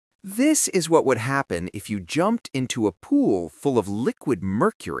This is what would happen if you jumped into a pool full of liquid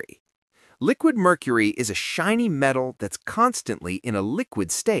mercury. Liquid mercury is a shiny metal that's constantly in a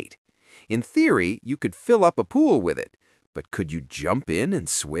liquid state. In theory, you could fill up a pool with it, but could you jump in and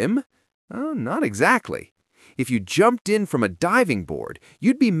swim? Oh, not exactly. If you jumped in from a diving board,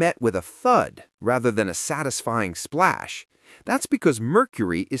 you'd be met with a thud rather than a satisfying splash. That's because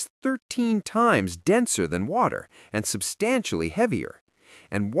mercury is 13 times denser than water and substantially heavier.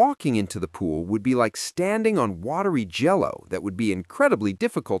 And walking into the pool would be like standing on watery jello that would be incredibly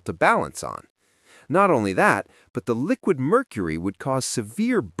difficult to balance on. Not only that, but the liquid mercury would cause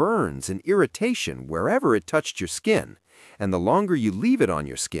severe burns and irritation wherever it touched your skin, and the longer you leave it on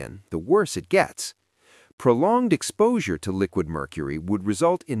your skin, the worse it gets. Prolonged exposure to liquid mercury would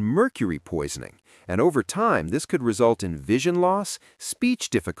result in mercury poisoning, and over time this could result in vision loss, speech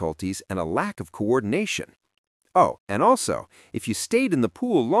difficulties, and a lack of coordination. Oh, and also, if you stayed in the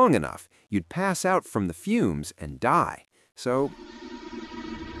pool long enough, you'd pass out from the fumes and die. So,